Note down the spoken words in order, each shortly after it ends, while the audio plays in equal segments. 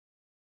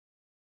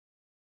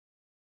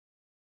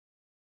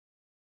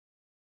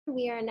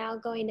We are now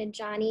going to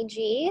Johnny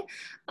G,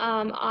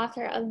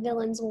 author of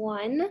Villains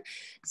 1.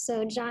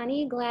 So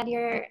Johnny, glad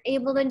you're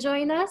able to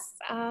join us.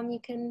 You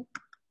can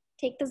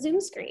take the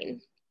Zoom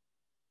screen.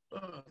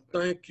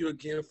 Thank you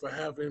again for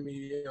having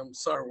me. I'm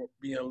sorry for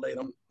being late.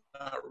 I'm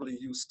not really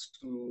used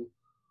to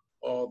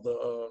all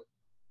the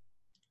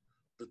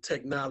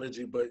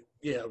technology, but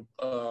yeah,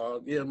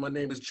 my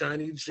name is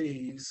Johnny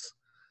G's.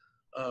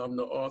 I'm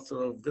the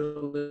author of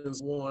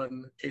Villains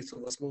 1, Case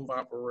of a Smooth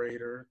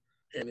Operator,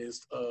 and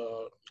it's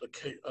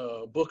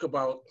a book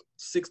about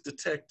 6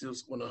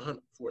 detectives on a hunt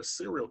for a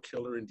serial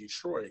killer in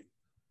Detroit.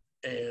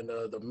 And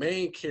the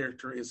main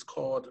character is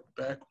called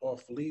back on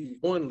leave,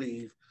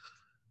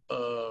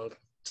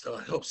 to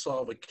help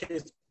solve a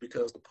case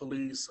because the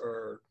police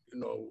are,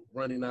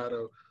 running out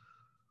of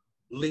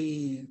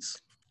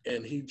leads,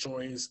 and he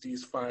joins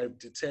these 5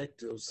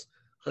 detectives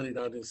hunting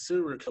down this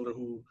serial killer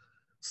who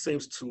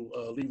seems to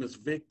leave his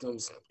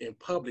victims in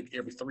public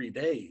every 3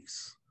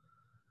 days.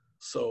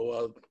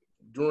 So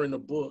during the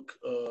book,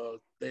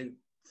 they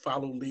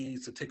follow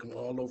leads to take them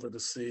all over the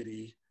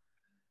city,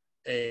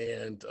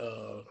 and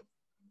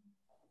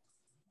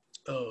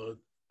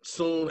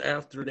soon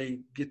after they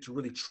get to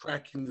really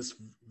tracking this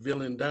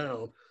villain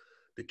down,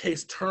 the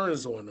case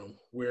turns on him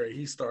where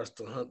he starts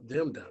to hunt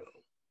them down.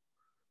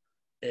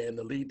 And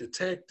the lead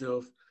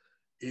detective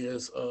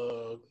is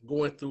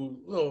going through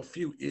a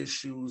few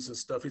issues and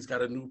stuff. He's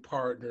got a new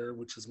partner,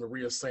 which is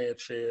Maria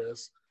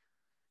Sanchez.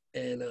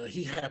 And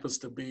he happens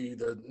to be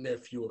the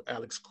nephew of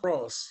Alex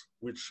Cross,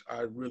 which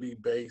I really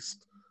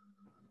based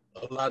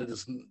a lot of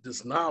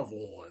this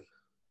novel on.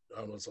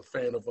 I was a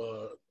fan of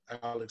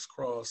Alex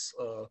Cross,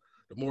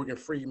 the Morgan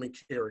Freeman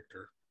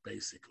character,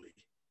 basically.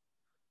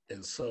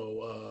 And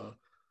so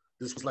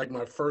this was like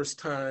my first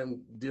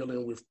time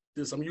dealing with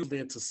this. I'm usually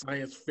into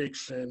science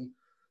fiction,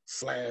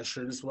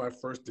 slasher. This is my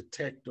first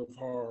detective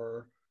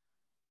horror.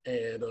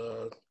 And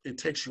it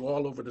takes you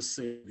all over the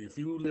city. If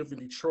you live in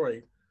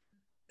Detroit,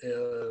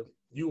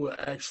 you will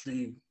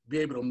actually be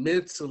able to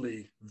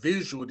mentally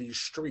visual these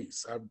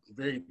streets. I'm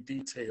very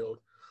detailed.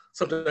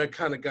 Something I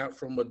kind of got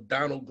from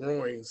Donald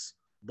Groin's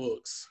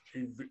books.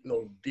 He,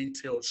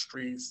 detailed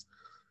streets,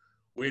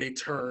 where they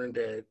turned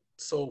at,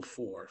 so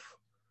forth.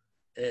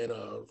 And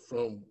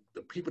from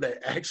the people that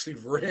actually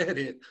read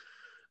it,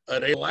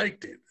 they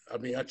liked it. I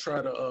mean, I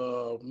try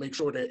to make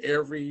sure that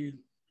every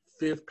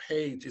 5th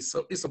page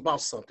it's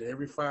about something.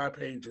 Every 5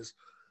 pages,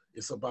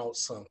 it's about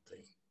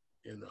something,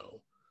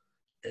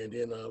 And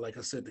then, like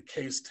I said, the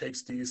case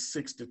takes these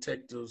 6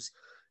 detectives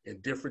in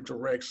different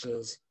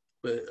directions,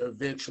 but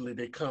eventually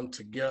they come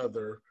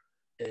together.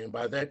 And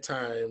by that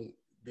time,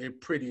 they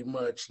pretty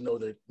much know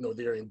that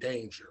they're in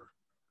danger.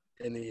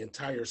 And the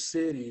entire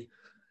city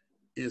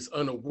is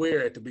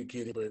unaware at the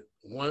beginning, but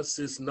once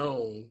it's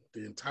known,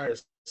 the entire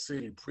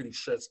city pretty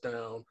shuts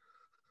down.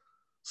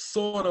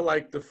 Sort of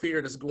like the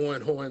fear that's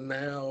going on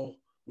now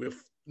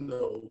with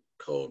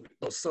COVID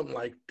or something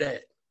like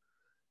that.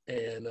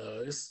 And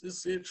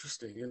it's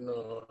interesting,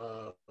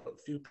 a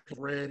few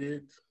people read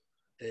it,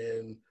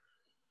 and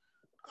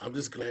I'm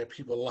just glad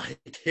people like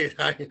it.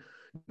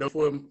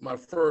 For my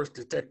first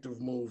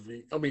detective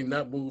movie,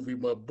 not movie,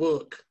 but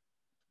book,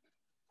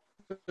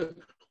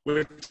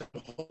 which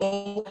I'm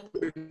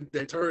hoping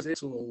that turns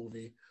into a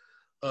movie,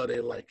 they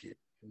like it.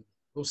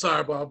 I'm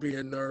sorry about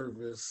being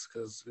nervous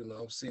because,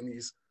 I'm seeing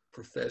these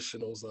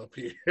professionals up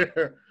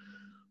here,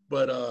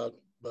 but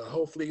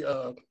hopefully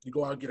you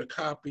go out and get a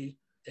copy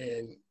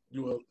and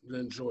you will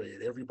enjoy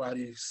it.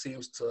 Everybody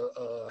seems to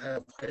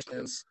have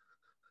questions.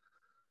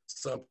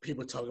 Some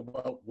people talk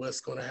about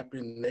what's going to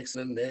happen next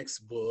in the next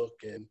book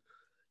and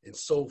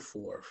so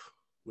forth,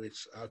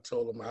 which I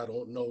told them I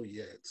don't know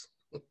yet.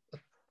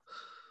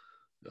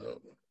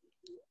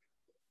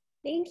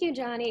 Thank you,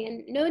 Johnny.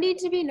 And no need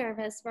to be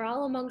nervous. We're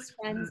all amongst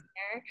friends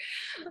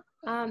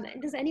here.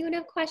 Does anyone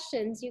have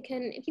questions? You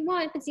can, if you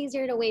want, if it's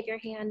easier to wave your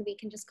hand, we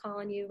can just call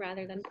on you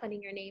rather than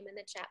putting your name in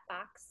the chat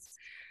box.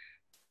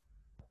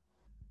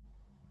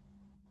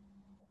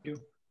 You?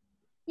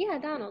 Yeah,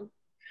 Donald.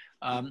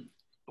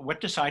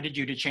 What decided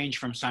you to change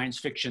from science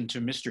fiction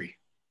to mystery?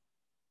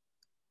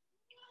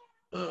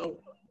 Well,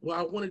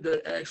 I wanted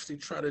to actually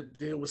try to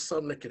deal with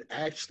something that could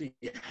actually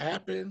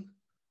happen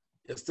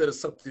instead of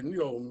something,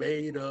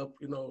 made up,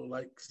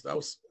 like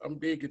I'm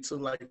big into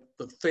like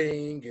The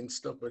Thing and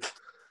stuff, but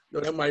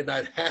that might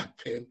not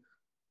happen.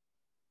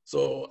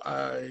 So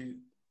I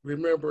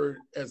remember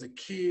as a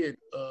kid,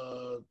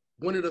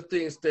 one of the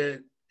things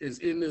that is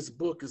in this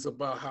book is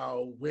about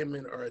how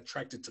women are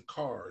attracted to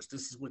cars.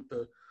 This is what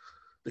the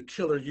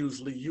killer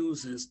usually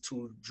uses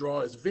to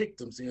draw his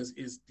victims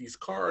is these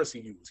cars he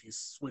uses. He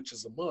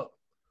switches them up.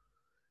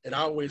 And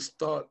I always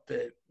thought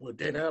that, well,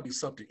 then that'd be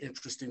something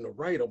interesting to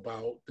write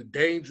about, the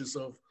dangers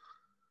of,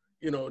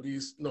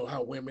 these,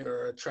 how women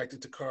are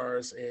attracted to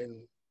cars and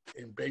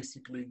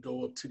basically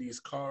go up to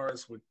these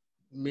cars with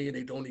men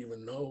they don't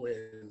even know.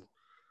 And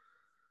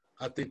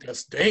I think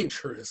that's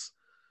dangerous.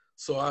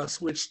 So I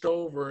switched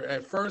over.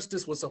 At first,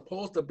 this was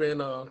supposed to have been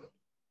an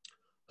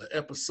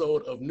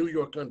episode of New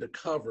York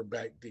Undercover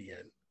back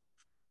then.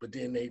 but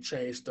then they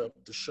changed up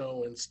the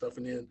show and stuff.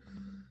 And then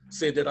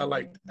said that I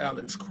liked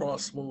Alex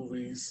Cross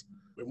movies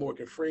with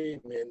Morgan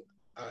Freeman.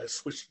 I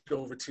switched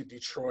over to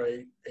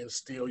Detroit and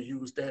still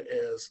use that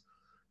as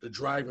the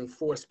driving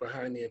force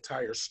behind the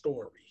entire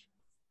story.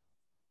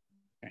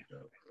 Okay.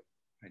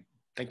 Right.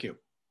 Thank you.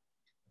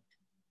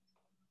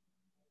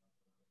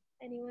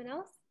 Anyone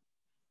else?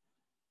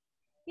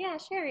 Yeah,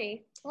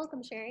 Sherry.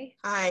 Welcome, Sherry.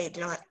 Hi,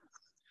 John.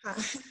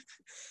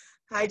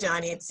 Hi,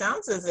 Johnny. It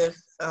sounds as if,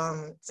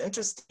 it's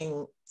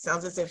interesting,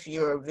 sounds as if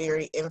you're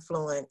very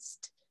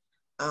influenced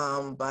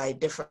by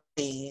different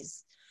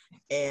movies.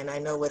 And I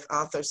know with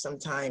authors,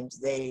 sometimes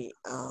they,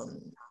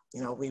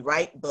 we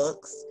write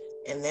books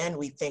and then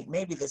we think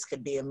maybe this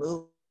could be a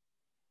movie,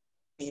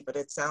 but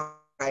it sounds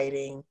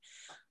writing,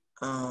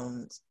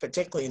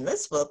 particularly in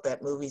this book,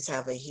 that movies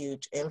have a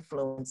huge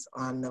influence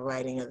on the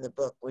writing of the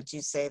book. Would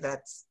you say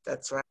that's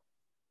right?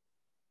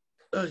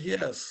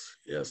 Yes.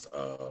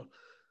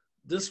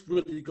 This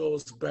really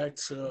goes back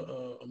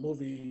to a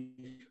movie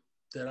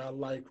that I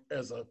liked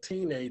as a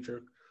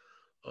teenager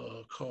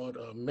called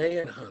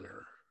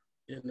Manhunter.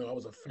 I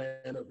was a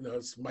fan of,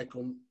 it's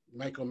Michael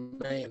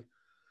Mann,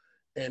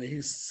 and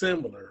he's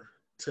similar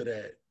to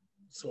that.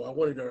 So I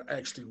wanted to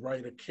actually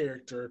write a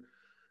character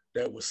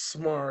that was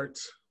smart,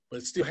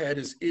 but still had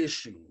his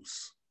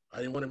issues. I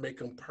didn't want to make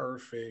him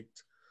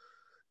perfect.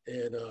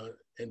 And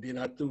then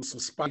I threw some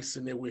spice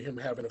in there with him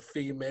having a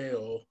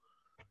female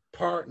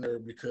partner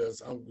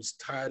because I was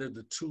tired of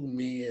the two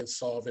men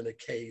solving a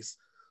case.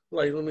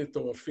 Like, let me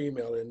throw a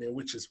female in there,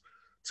 which is,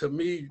 to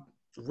me,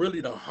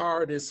 really the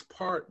hardest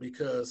part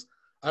because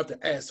I have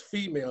to ask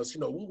females,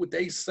 what would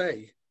they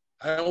say?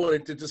 I don't want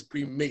it to just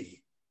be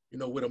me,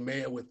 what a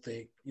man would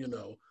think,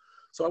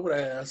 So I would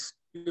ask,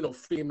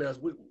 females,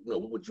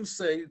 what would you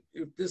say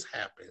if this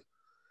happened?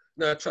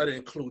 Now I try to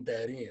include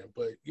that in,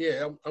 but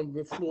yeah, I'm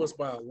influenced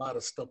by a lot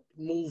of stuff,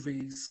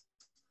 movies,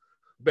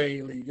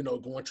 mainly,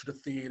 going to the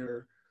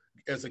theater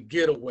as a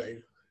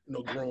getaway,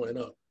 growing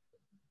up.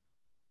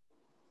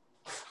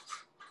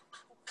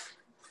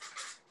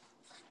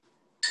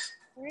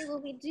 All right,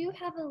 well, we do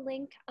have a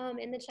link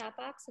in the chat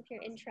box if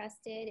you're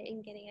interested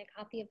in getting a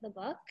copy of the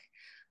book.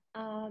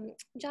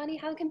 Johnny,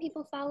 how can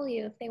people follow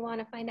you if they want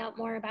to find out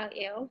more about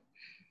you?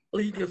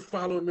 Well, you can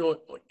follow me on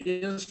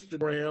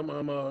Instagram.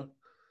 I'm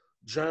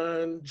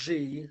John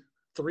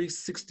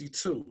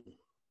G362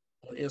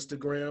 on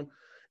Instagram.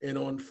 And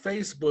on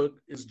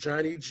Facebook is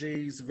Johnny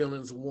G's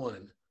Villains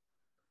 1,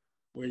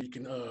 where you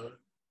can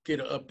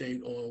get an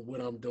update on what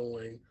I'm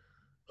doing.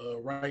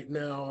 Right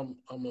now,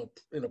 I'm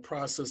in the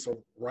process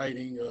of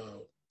writing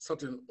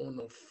something on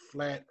the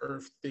flat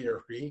earth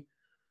theory,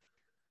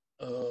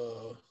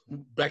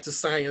 back to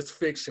science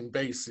fiction,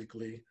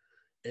 basically.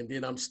 And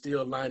then I'm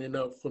still lining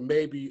up for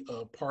maybe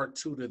part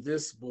 2 to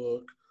this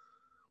book.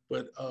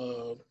 But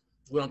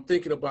what I'm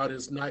thinking about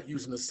is not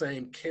using the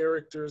same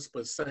characters,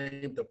 but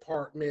same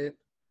department,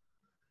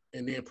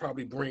 and then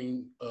probably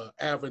bring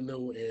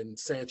Avenue and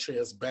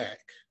Sanchez back.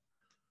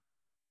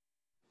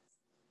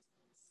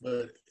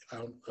 But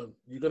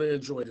you're going to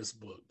enjoy this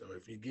book, though.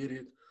 If you get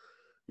it,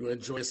 you'll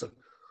enjoy it.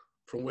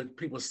 From what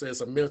people say,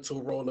 it's a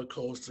mental roller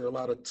coaster, a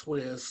lot of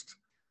twists,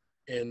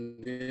 and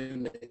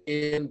then the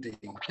ending.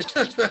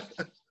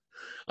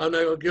 I'm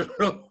not going to give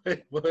it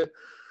away, but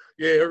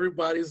yeah,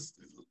 everybody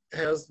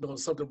has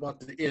something about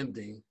the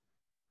ending.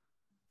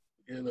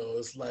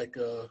 It's like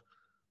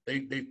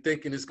they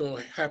thinking it's going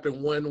to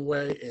happen one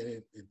way,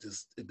 and it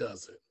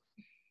doesn't.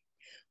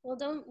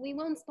 Well, we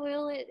won't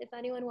spoil it if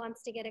anyone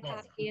wants to get a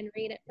copy and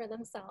read it for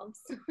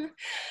themselves.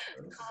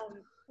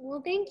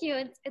 Well, thank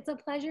you. It's a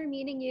pleasure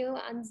meeting you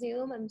on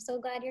Zoom. I'm so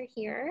glad you're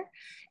here.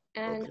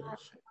 And Thank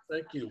you.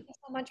 Thank you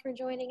so much for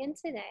joining in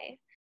today.